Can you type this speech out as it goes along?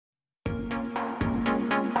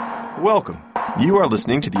Welcome. You are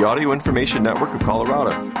listening to the Audio Information Network of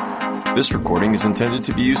Colorado. This recording is intended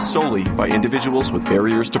to be used solely by individuals with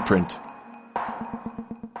barriers to print.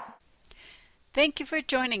 Thank you for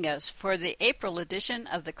joining us for the April edition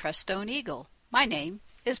of the Crestone Eagle. My name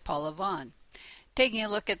is Paula Vaughn. Taking a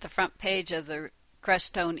look at the front page of the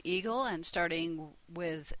Crestone Eagle and starting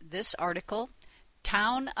with this article,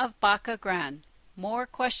 Town of Baca Grande. More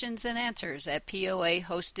questions and answers at POA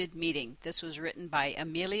hosted meeting. This was written by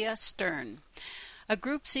Amelia Stern. A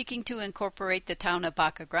group seeking to incorporate the town of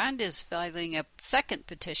Baca Grande is filing a second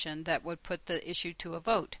petition that would put the issue to a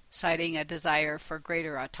vote, citing a desire for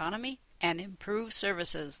greater autonomy and improved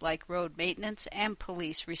services like road maintenance and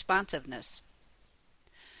police responsiveness.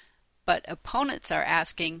 But opponents are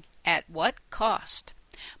asking, at what cost?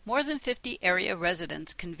 More than 50 area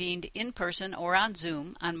residents convened in person or on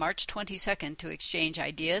Zoom on March 22nd to exchange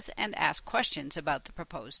ideas and ask questions about the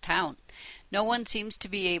proposed town. No one seems to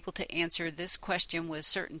be able to answer this question with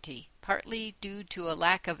certainty, partly due to a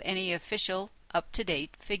lack of any official,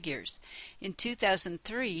 up-to-date figures. In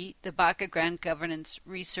 2003, the Baca Grande Governance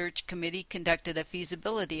Research Committee conducted a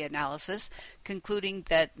feasibility analysis, concluding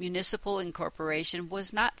that municipal incorporation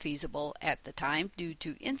was not feasible at the time due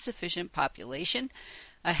to insufficient population,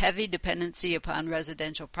 a heavy dependency upon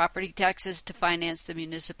residential property taxes to finance the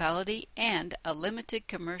municipality, and a limited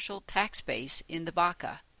commercial tax base in the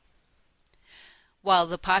Baca. While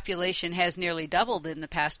the population has nearly doubled in the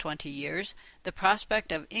past 20 years, the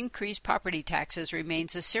prospect of increased property taxes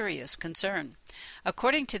remains a serious concern.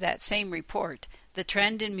 According to that same report, the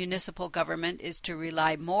trend in municipal government is to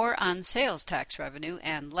rely more on sales tax revenue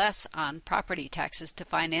and less on property taxes to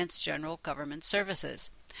finance general government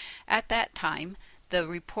services. At that time, the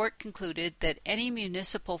report concluded that any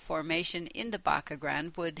municipal formation in the Baca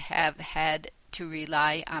Grande would have had to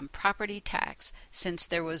rely on property tax since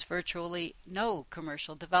there was virtually no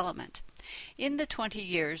commercial development. In the 20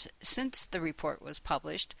 years since the report was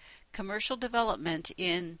published, commercial development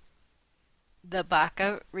in the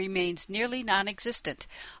Baca remains nearly non-existent,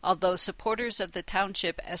 although supporters of the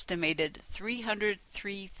township estimated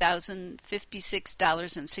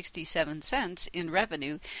 $303,056.67 in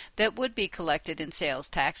revenue that would be collected in sales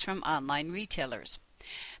tax from online retailers.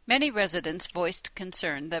 Many residents voiced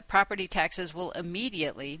concern that property taxes will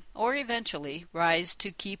immediately or eventually rise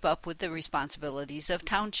to keep up with the responsibilities of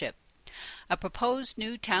township. A proposed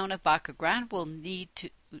new town of Baca Grande will need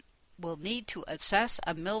to assess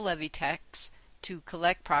a mill levy tax to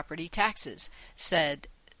collect property taxes, said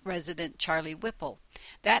resident Charlie Whipple.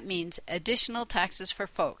 That means additional taxes for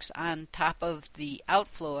folks on top of the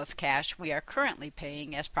outflow of cash we are currently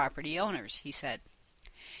paying as property owners, he said.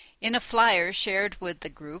 In a flyer shared with the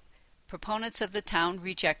group, proponents of the town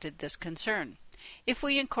rejected this concern. If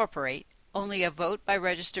we incorporate, only a vote by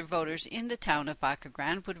registered voters in the town of Baca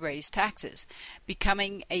Grande would raise taxes.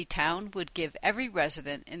 Becoming a town would give every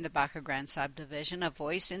resident in the Baca Grande subdivision a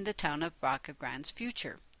voice in the town of Baca Grande's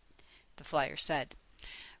future, the flyer said.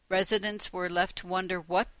 Residents were left to wonder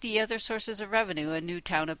what the other sources of revenue a new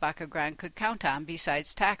town of Baca Grande could count on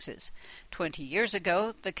besides taxes. 20 years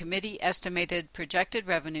ago, the committee estimated projected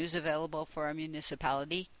revenues available for a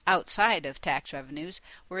municipality outside of tax revenues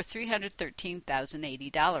were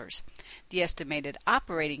 $313,080. The estimated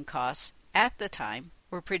operating costs at the time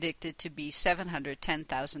were predicted to be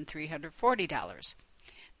 $710,340.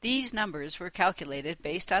 These numbers were calculated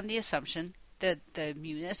based on the assumption that the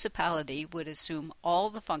municipality would assume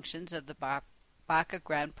all the functions of the Baca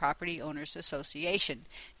Grande Property Owners Association,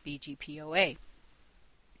 BGPOA.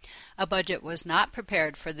 A budget was not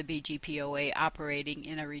prepared for the BGPOA operating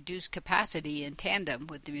in a reduced capacity in tandem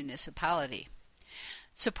with the municipality.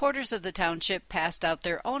 Supporters of the township passed out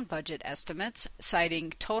their own budget estimates,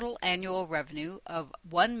 citing total annual revenue of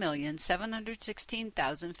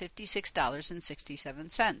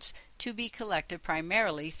 $1,716,056.67 to be collected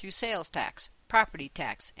primarily through sales tax, property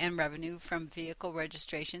tax, and revenue from vehicle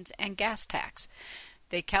registrations and gas tax.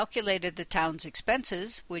 They calculated the town's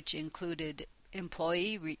expenses, which included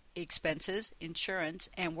employee expenses, insurance,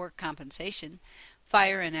 and work compensation,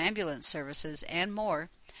 fire and ambulance services, and more,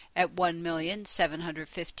 at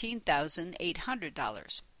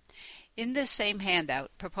 $1,715,800. In this same handout,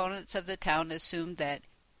 proponents of the town assumed that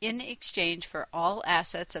in exchange for all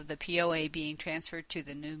assets of the POA being transferred to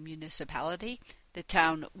the new municipality, the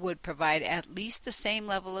town would provide at least the same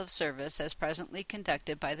level of service as presently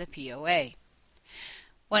conducted by the POA.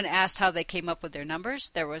 When asked how they came up with their numbers,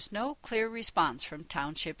 there was no clear response from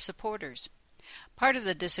township supporters. Part of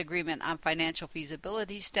the disagreement on financial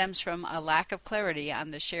feasibility stems from a lack of clarity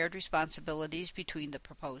on the shared responsibilities between the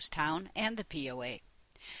proposed town and the POA.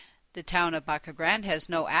 The town of Baca Grande has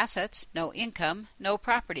no assets, no income, no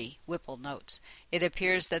property, Whipple notes. It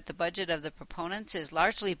appears that the budget of the proponents is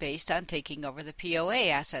largely based on taking over the POA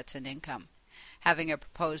assets and income. Having a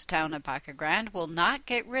proposed town of Baca Grande will not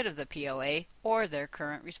get rid of the POA or their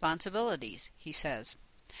current responsibilities, he says.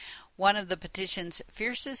 One of the petition's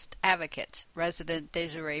fiercest advocates, resident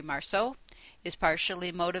Desiree Marceau, is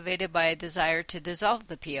partially motivated by a desire to dissolve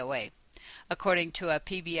the POA. According to a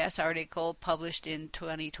PBS article published in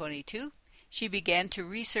 2022, she began to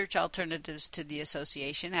research alternatives to the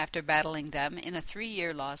association after battling them in a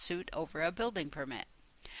 3-year lawsuit over a building permit.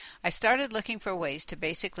 I started looking for ways to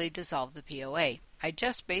basically dissolve the POA. I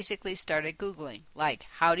just basically started Googling, like,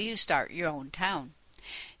 how do you start your own town?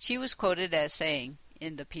 She was quoted as saying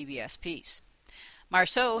in the PBS piece.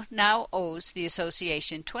 Marceau now owes the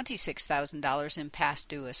association $26,000 in past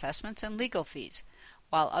due assessments and legal fees,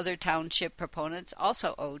 while other township proponents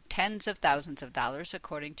also owed tens of thousands of dollars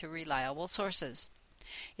according to reliable sources.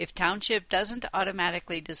 If township doesn't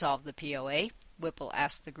automatically dissolve the POA, Whipple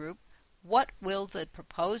asked the group, what will the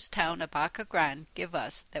proposed town of Baca Grande give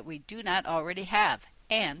us that we do not already have,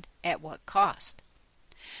 and at what cost?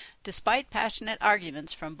 Despite passionate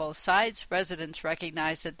arguments from both sides, residents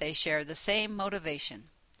recognize that they share the same motivation.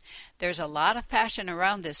 There's a lot of passion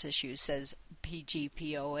around this issue, says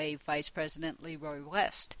PGPOA Vice President Leroy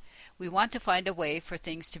West. We want to find a way for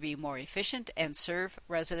things to be more efficient and serve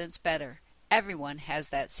residents better. Everyone has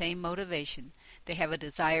that same motivation. They have a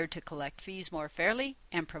desire to collect fees more fairly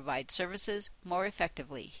and provide services more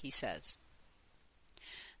effectively, he says.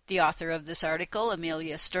 The author of this article,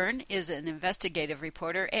 Amelia Stern, is an investigative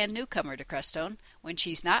reporter and newcomer to Crestone. When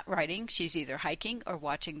she's not writing, she's either hiking or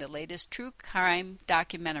watching the latest true crime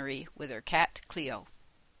documentary with her cat, Cleo.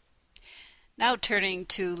 Now turning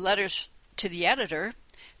to letters to the editor,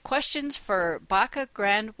 questions for Baca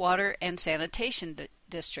Grande Water and Sanitation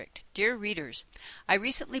District. Dear readers, I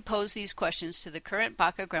recently posed these questions to the current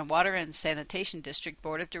Baca Grande Water and Sanitation District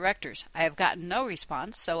Board of Directors. I have gotten no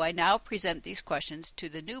response, so I now present these questions to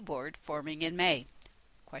the new board forming in May.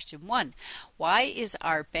 Question 1. Why is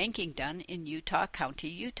our banking done in Utah County,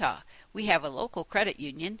 Utah? We have a local credit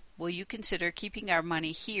union. Will you consider keeping our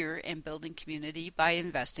money here and building community by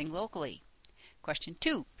investing locally? Question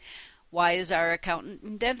 2. Why is our accountant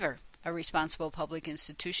in Denver? A responsible public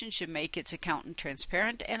institution should make its accountant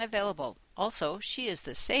transparent and available. Also, she is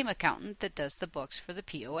the same accountant that does the books for the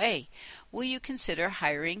POA. Will you consider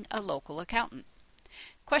hiring a local accountant?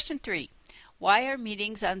 Question 3. Why are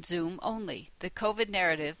meetings on Zoom only? The COVID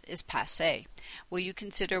narrative is passé. Will you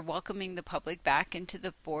consider welcoming the public back into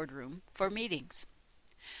the boardroom for meetings?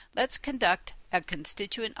 Let's conduct a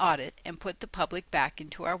constituent audit and put the public back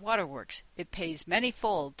into our waterworks. It pays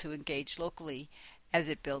many-fold to engage locally as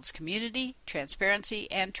it builds community, transparency,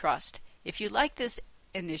 and trust. If you like this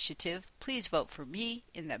initiative, please vote for me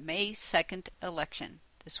in the May 2nd election.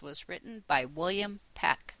 This was written by William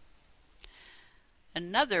Peck.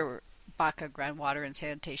 Another Baca Grande Water and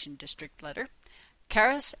Sanitation District letter.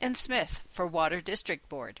 Karras and Smith for Water District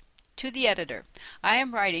Board. To the editor, I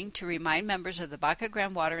am writing to remind members of the Baca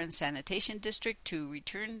Grande Water and Sanitation District to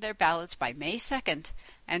return their ballots by May 2nd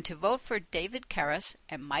and to vote for David Karras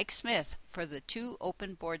and Mike Smith for the 2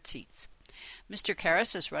 open board seats. Mr.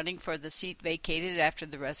 Karras is running for the seat vacated after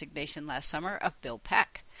the resignation last summer of Bill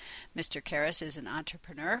Peck. Mr. Karras is an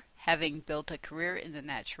entrepreneur, having built a career in the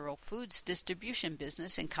natural foods distribution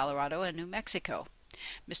business in Colorado and New Mexico.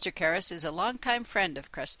 Mr. Karras is a longtime friend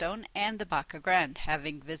of Crestone and the Baca Grande,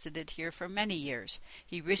 having visited here for many years.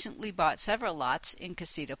 He recently bought several lots in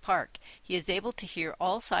Casita Park. He is able to hear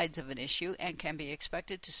all sides of an issue and can be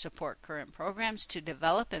expected to support current programs to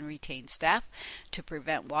develop and retain staff, to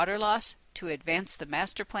prevent water loss, to advance the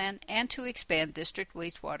master plan, and to expand district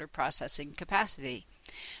wastewater processing capacity.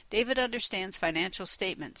 David understands financial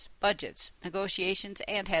statements, budgets, negotiations,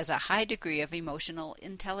 and has a high degree of emotional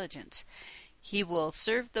intelligence. He will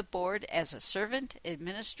serve the board as a servant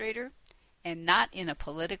administrator and not in a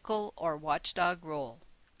political or watchdog role.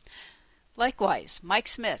 Likewise, Mike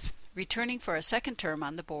Smith, returning for a second term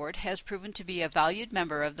on the board, has proven to be a valued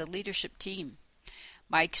member of the leadership team.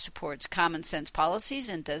 Mike supports common sense policies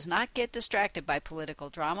and does not get distracted by political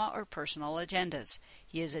drama or personal agendas.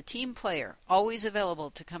 He is a team player, always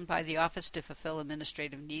available to come by the office to fulfill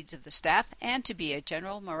administrative needs of the staff and to be a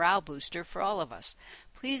general morale booster for all of us.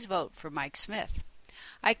 Please vote for Mike Smith.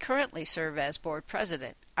 I currently serve as board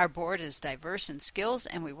president. Our board is diverse in skills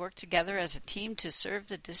and we work together as a team to serve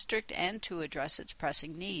the district and to address its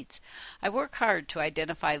pressing needs. I work hard to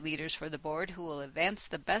identify leaders for the board who will advance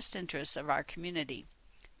the best interests of our community.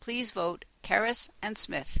 Please vote Karras and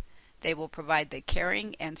Smith. They will provide the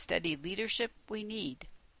caring and steady leadership we need.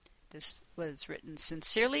 This was written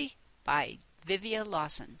sincerely by Vivia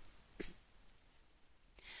Lawson.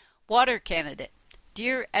 Water Candidate.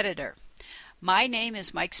 Dear Editor, my name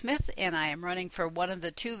is Mike Smith, and I am running for one of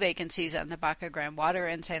the 2 vacancies on the Baca Grande Water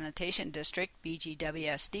and Sanitation District,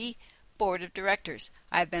 BGWSD, Board of Directors.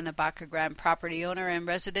 I've been a Baca Grande property owner and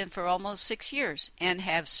resident for almost 6 years, and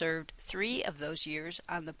have served 3 of those years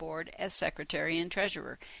on the board as Secretary and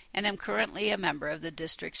Treasurer, and am currently a member of the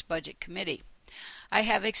district's Budget Committee. I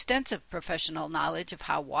have extensive professional knowledge of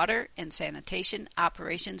how water and sanitation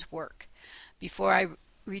operations work. Before I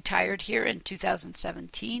retired here in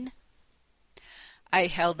 2017, I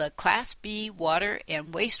held a Class B water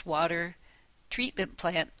and wastewater treatment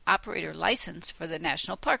plant operator license for the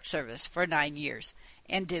National Park Service for 9 years,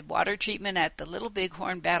 and did water treatment at the Little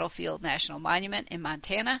Bighorn Battlefield National Monument in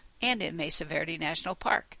Montana and in Mesa Verde National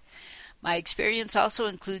Park. My experience also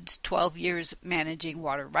includes 12 years managing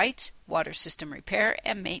water rights, water system repair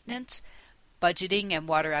and maintenance, budgeting and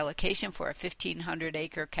water allocation for a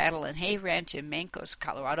 1,500-acre cattle and hay ranch in Mancos,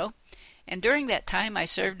 Colorado, and during that time I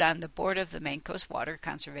served on the board of the Mancos Water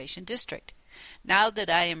Conservation District. Now that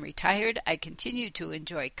I am retired, I continue to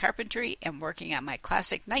enjoy carpentry and working on my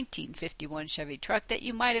classic 1951 Chevy truck that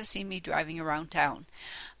you might have seen me driving around town.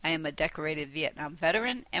 I am a decorated Vietnam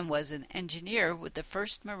veteran and was an engineer with the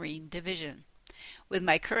 1st Marine Division. With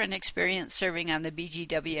my current experience serving on the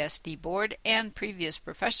BGWSD board and previous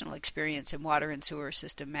professional experience in water and sewer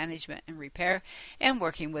system management and repair and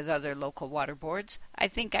working with other local water boards, I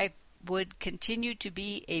think I would continue to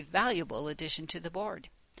be a valuable addition to the board.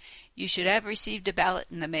 You should have received a ballot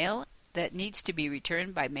in the mail that needs to be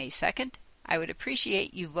returned by May 2nd. I would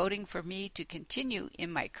appreciate you voting for me to continue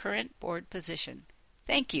in my current board position.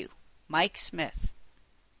 Thank you, Mike Smith.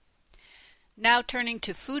 Now turning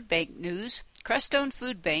to food bank news, Crestone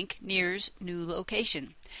Food Bank nears new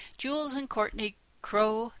location. Jules and Courtney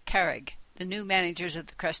Crow-Carrig, the new managers of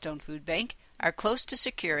the Crestone Food Bank, are close to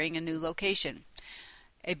securing a new location.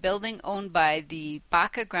 A building owned by the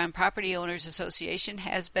Baca Grande Property Owners Association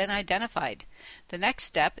has been identified. The next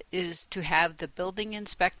step is to have the building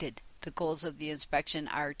inspected. The goals of the inspection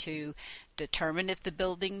are to determine if the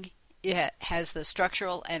building has the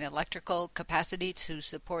structural and electrical capacity to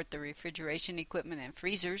support the refrigeration equipment and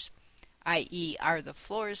freezers, i.e., are the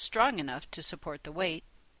floors strong enough to support the weight.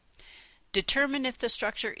 Determine if the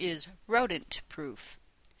structure is rodent-proof.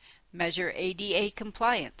 Measure ADA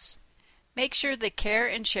compliance. Make sure the Care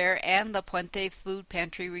and Share and La Puente food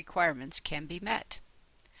pantry requirements can be met.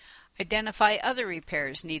 Identify other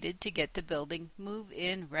repairs needed to get the building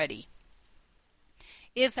move-in ready.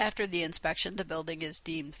 If after the inspection the building is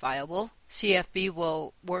deemed viable, CFB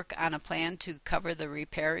will work on a plan to cover the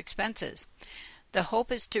repair expenses. The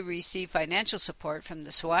hope is to receive financial support from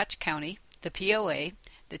the Saguache County, the POA,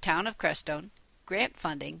 the Town of Crestone, grant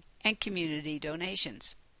funding, and community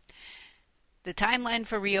donations. The timeline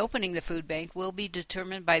for reopening the food bank will be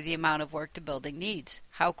determined by the amount of work the building needs,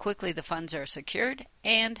 how quickly the funds are secured,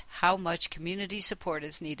 and how much community support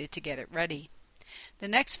is needed to get it ready. The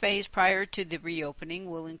next phase prior to the reopening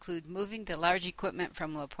will include moving the large equipment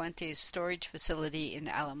from La Puente's storage facility in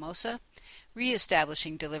Alamosa,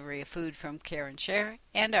 re-establishing delivery of food from Care and Share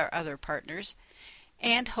and our other partners,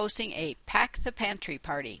 and hosting a Pack the Pantry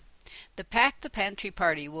party. The Pack the Pantry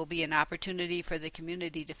party will be an opportunity for the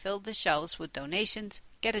community to fill the shelves with donations,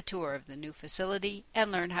 get a tour of the new facility, and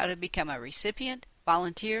learn how to become a recipient,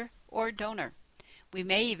 volunteer, or donor. We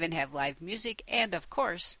may even have live music and, of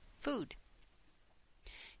course, food.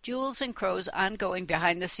 Jules and Crow's ongoing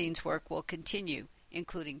behind-the-scenes work will continue,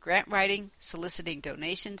 including grant writing, soliciting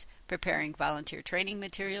donations, preparing volunteer training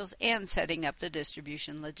materials, and setting up the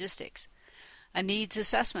distribution logistics. A needs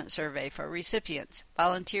assessment survey for recipients,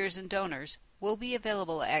 volunteers, and donors will be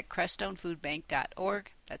available at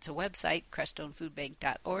crestonefoodbank.org, that's a website,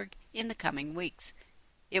 crestonefoodbank.org, in the coming weeks.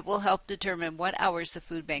 It will help determine what hours the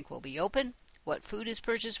food bank will be open, what food is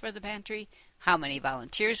purchased for the pantry, how many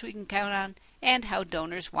volunteers we can count on, and how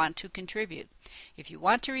donors want to contribute. If you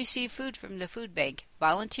want to receive food from the food bank,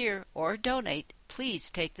 volunteer, or donate, please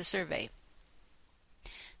take the survey.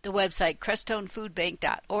 The website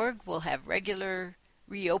crestonefoodbank.org will have regular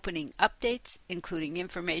reopening updates, including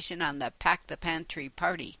information on the Pack the Pantry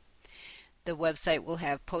party. The website will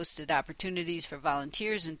have posted opportunities for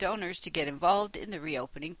volunteers and donors to get involved in the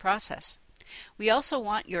reopening process. We also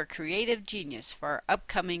want your creative genius for our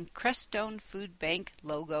upcoming Crestone Food Bank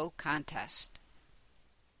logo contest.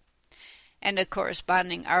 And a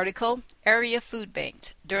corresponding article, Area Food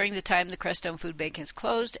Banks. During the time the Crestone Food Bank is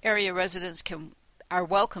closed, area residents can are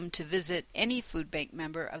welcome to visit any food bank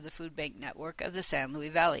member of the Food Bank Network of the San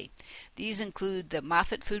Luis Valley. These include the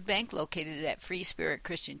Moffat Food Bank, located at Free Spirit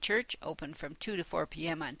Christian Church, open from 2 to 4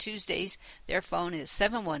 p.m. on Tuesdays. Their phone is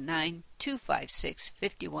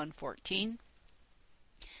 719-256-5114.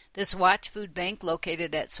 The Saguache Food Bank,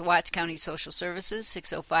 located at Saguache County Social Services,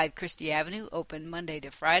 605 Christie Avenue, open Monday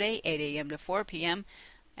to Friday, 8 a.m. to 4 p.m.,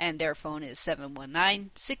 and their phone is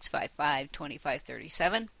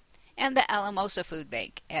 719-655-2537. And the Alamosa Food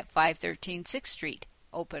Bank at 513 6th Street,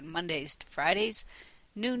 open Mondays to Fridays,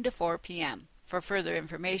 noon to 4 p.m. For further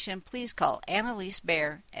information, please call Annalise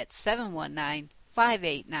Bear at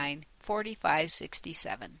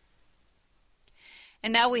 719-589-4567.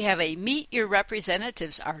 And now we have a Meet Your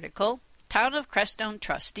Representatives article. Town of Crestone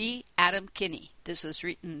trustee Adam Kinney. This was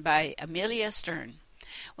written by Amelia Stern.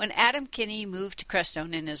 When Adam Kinney moved to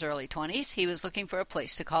Crestone in his early 20s, he was looking for a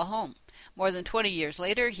place to call home. More than 20 years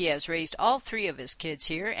later, he has raised all 3 of his kids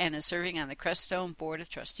here and is serving on the Crestone Board of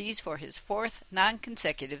Trustees for his 4th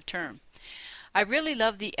non-consecutive term. I really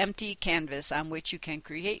love the empty canvas on which you can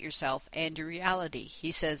create yourself and your reality,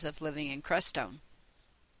 he says of living in Crestone.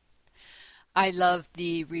 I love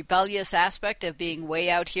the rebellious aspect of being way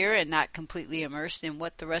out here and not completely immersed in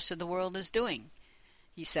what the rest of the world is doing,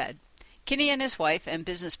 he said. Kinney and his wife and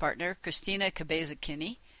business partner, Christina Cabeza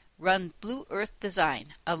Kinney, run Blue Earth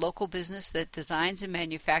Design, a local business that designs and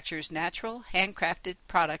manufactures natural, handcrafted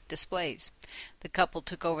product displays. The couple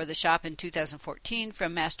took over the shop in 2014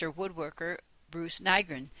 from master woodworker Bruce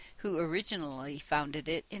Nygren, who originally founded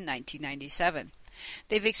it in 1997.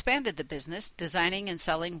 They've expanded the business, designing and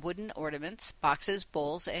selling wooden ornaments, boxes,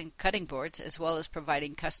 bowls, and cutting boards, as well as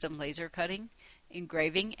providing custom laser cutting,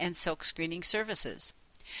 engraving, and silk screening services.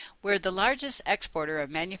 We're the largest exporter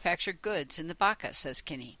of manufactured goods in the Baca, says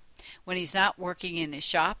Kinney. When he's not working in his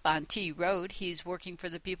shop on T Road, he's working for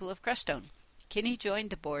the people of Crestone. Kinney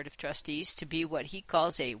joined the Board of Trustees to be what he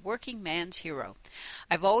calls a working man's hero.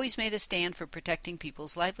 I've always made a stand for protecting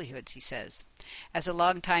people's livelihoods, he says. As a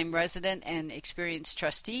longtime resident and experienced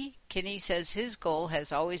trustee, Kinney says his goal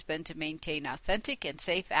has always been to maintain authentic and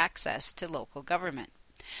safe access to local government.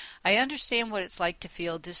 I understand what it's like to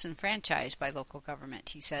feel disenfranchised by local government,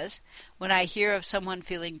 he says. When I hear of someone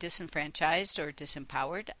feeling disenfranchised or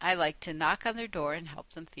disempowered, I like to knock on their door and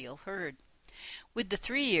help them feel heard. With the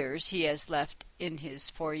 3 years he has left in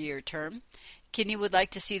his 4-year term, Kinney would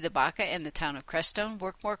like to see the Baca and the town of Crestone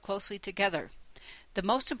work more closely together. The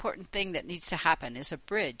most important thing that needs to happen is a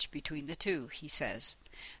bridge between the two, he says.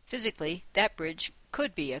 Physically, that bridge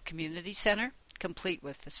could be a community center, complete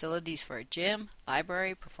with facilities for a gym,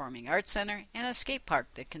 library, performing arts center, and a skate park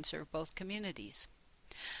that can serve both communities.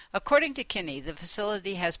 According to Kinney, the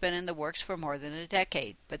facility has been in the works for more than a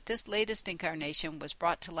decade, but this latest incarnation was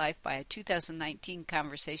brought to life by a 2019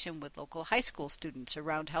 conversation with local high school students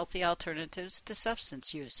around healthy alternatives to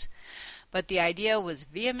substance use. But the idea was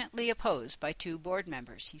vehemently opposed by 2 board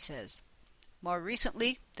members, he says. More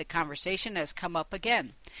recently, the conversation has come up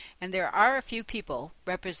again, and there are a few people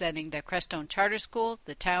representing the Crestone Charter School,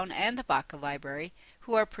 the town, and the Baca Library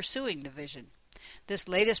who are pursuing the vision. This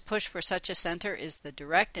latest push for such a center is the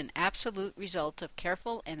direct and absolute result of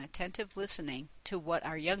careful and attentive listening to what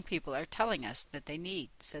our young people are telling us that they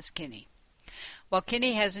need, says Kinney. While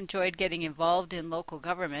Kinney has enjoyed getting involved in local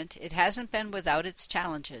government, it hasn't been without its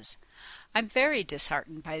challenges. I'm very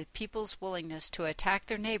disheartened by people's willingness to attack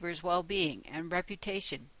their neighbors' well-being and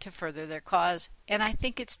reputation to further their cause, and I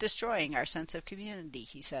think it's destroying our sense of community,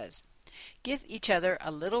 he says. Give each other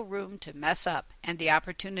a little room to mess up and the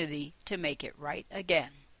opportunity to make it right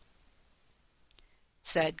again,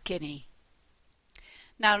 said Kinney.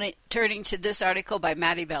 Now turning to this article by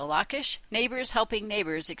Maddie Bell Lockish, Neighbors Helping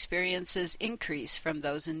Neighbors Experiences Increase from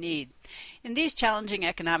Those in Need. In these challenging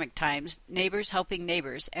economic times, Neighbors Helping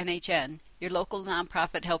Neighbors, NHN, your local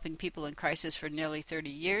nonprofit helping people in crisis for nearly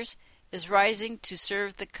 30 years, is rising to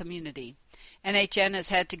serve the community. NHN has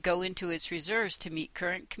had to go into its reserves to meet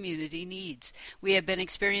current community needs. We have been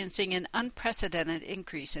experiencing an unprecedented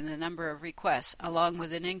increase in the number of requests, along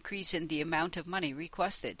with an increase in the amount of money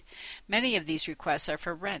requested. Many of these requests are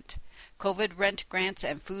for rent. COVID rent grants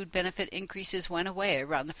and food benefit increases went away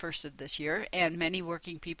around the first of this year, and many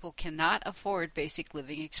working people cannot afford basic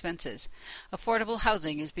living expenses. Affordable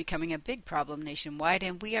housing is becoming a big problem nationwide,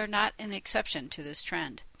 and we are not an exception to this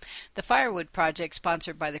trend. The Firewood Project,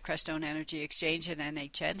 sponsored by the Crestone Energy Exchange and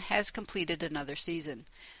NHN, has completed another season.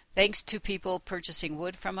 Thanks to people purchasing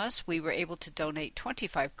wood from us, we were able to donate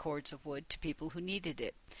 25 cords of wood to people who needed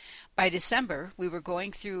it. By December, we were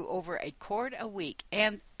going through over a cord a week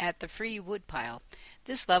and at the free wood pile.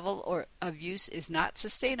 This level of use is not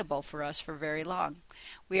sustainable for us for very long.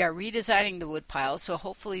 We are redesigning the wood pile, so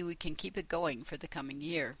hopefully we can keep it going for the coming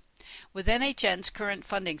year. With NHN's current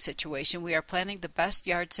funding situation, we are planning the best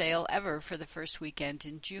yard sale ever for the first weekend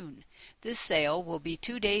in June. This sale will be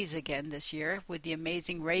 2 days again this year, with the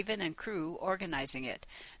amazing Raven and crew organizing it.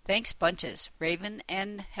 Thanks bunches, Raven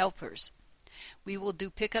and helpers. We will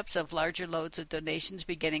do pickups of larger loads of donations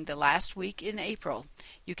beginning the last week in April.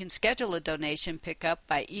 You can schedule a donation pickup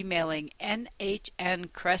by emailing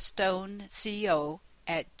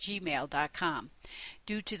nhncrestoneco@gmail.com.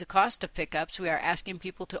 Due to the cost of pickups, we are asking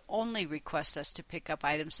people to only request us to pick up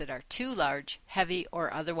items that are too large, heavy,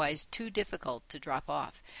 or otherwise too difficult to drop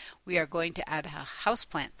off. We are going to add a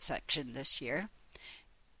houseplant section this year.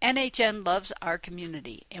 NHN loves our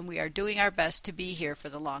community, and we are doing our best to be here for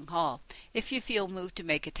the long haul. If you feel moved to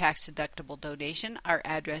make a tax-deductible donation, our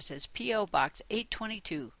address is P.O. Box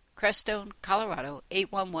 822, Crestone, Colorado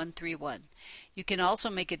 81131. You can also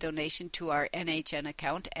make a donation to our NHN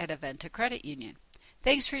account at Aventa Credit Union.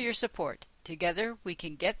 Thanks for your support. Together we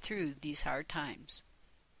can get through these hard times.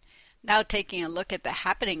 Now taking a look at the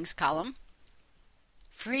happenings column.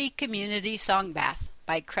 Free Community Song Bath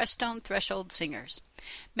by Crestone Threshold Singers.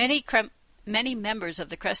 Many members of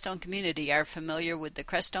the Crestone community are familiar with the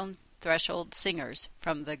Crestone Threshold Singers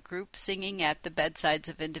from the group singing at the bedsides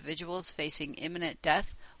of individuals facing imminent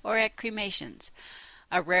death or at cremations.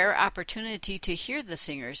 A rare opportunity to hear the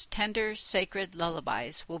singers' tender, sacred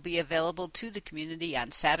lullabies will be available to the community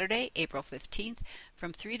on Saturday, April 15th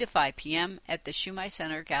from 3 to 5 p.m. at the Shumai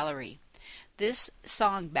Center Gallery. This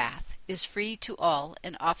song bath is free to all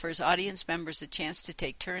and offers audience members a chance to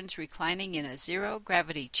take turns reclining in a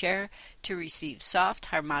zero-gravity chair to receive soft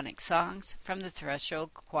harmonic songs from the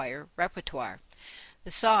Threshold Choir repertoire.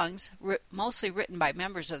 The songs, mostly written by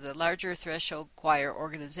members of the larger Threshold Choir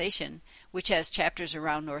organization, which has chapters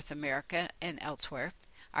around North America and elsewhere,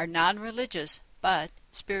 are non-religious but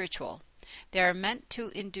spiritual. They are meant to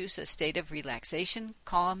induce a state of relaxation,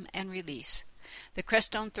 calm, and release. The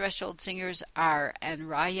Crestone Threshold Singers are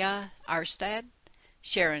Anraya Arstad,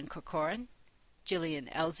 Sharon Corcoran, Gillian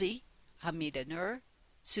Elzy, Hamida Nur,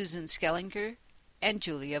 Susan Skellinger, and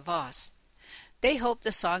Julia Voss. They hope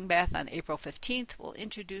the song bath on April 15th will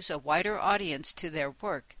introduce a wider audience to their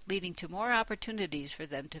work, leading to more opportunities for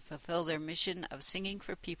them to fulfill their mission of singing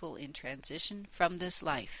for people in transition from this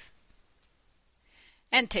life.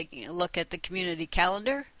 And taking a look at the community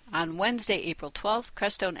calendar, on Wednesday, April 12th,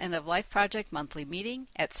 Crestone End of Life Project monthly meeting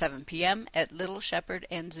at 7 p.m. at Little Shepherd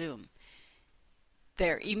and Zoom.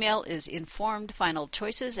 Their email is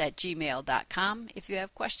informedfinalchoices@gmail.com if you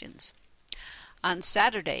have questions. On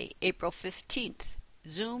Saturday, April 15th,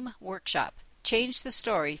 Zoom workshop, Change the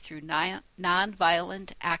Story Through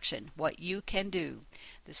Nonviolent Action, What You Can Do.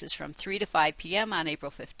 This is from 3 to 5 p.m. on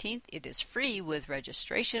April 15th. It is free with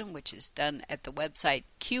registration, which is done at the website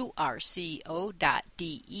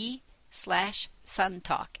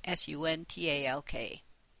qrco.de/suntalk, SUNTALK.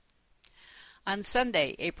 On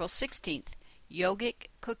Sunday, April 16th, Yogic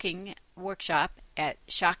Cooking Workshop at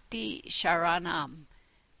Shakti Sharanam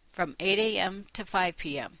from 8 a.m. to 5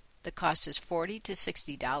 p.m. The cost is $40 to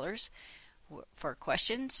 $60. For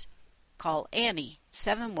questions, call Annie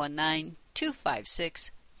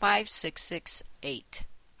 719-256-5668.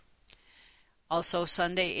 Also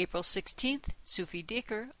Sunday, April 16th, Sufi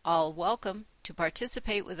Dikr, all welcome to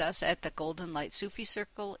participate with us at the Golden Light Sufi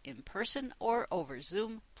Circle in person or over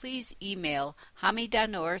Zoom. Please email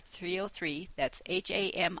hamidanur303, that's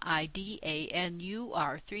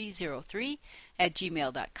HAMIDANUR303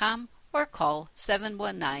 @gmail.com, or call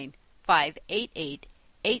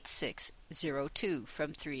 719-588-8602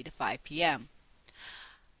 from 3 to 5 p.m.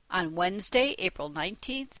 On Wednesday, April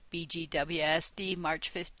 19th, BGWSD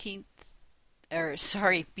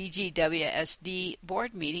BGWSD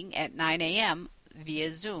board meeting at 9 a.m.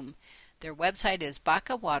 via Zoom. Their website is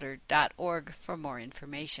bacawater.org for more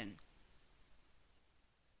information.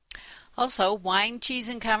 Also, wine, cheese,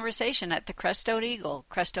 and conversation at the Crestone Eagle.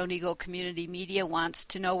 Crestone Eagle Community Media wants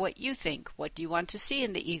to know what you think. What do you want to see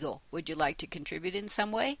in the Eagle? Would you like to contribute in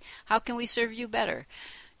some way? How can we serve you better?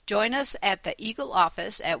 Join us at the Eagle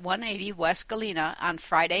office at 180 West Galena on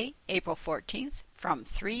Friday, April 14th from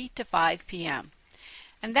 3 to 5 p.m.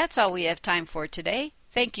 And that's all we have time for today.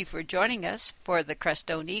 Thank you for joining us for the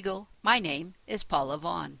Crestone Eagle. My name is Paula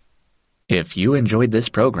Vaughn. If you enjoyed this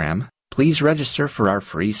program, please register for our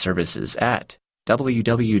free services at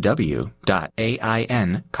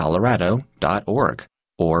www.aincolorado.org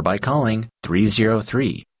or by calling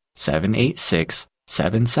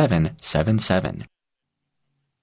 303-786-7777.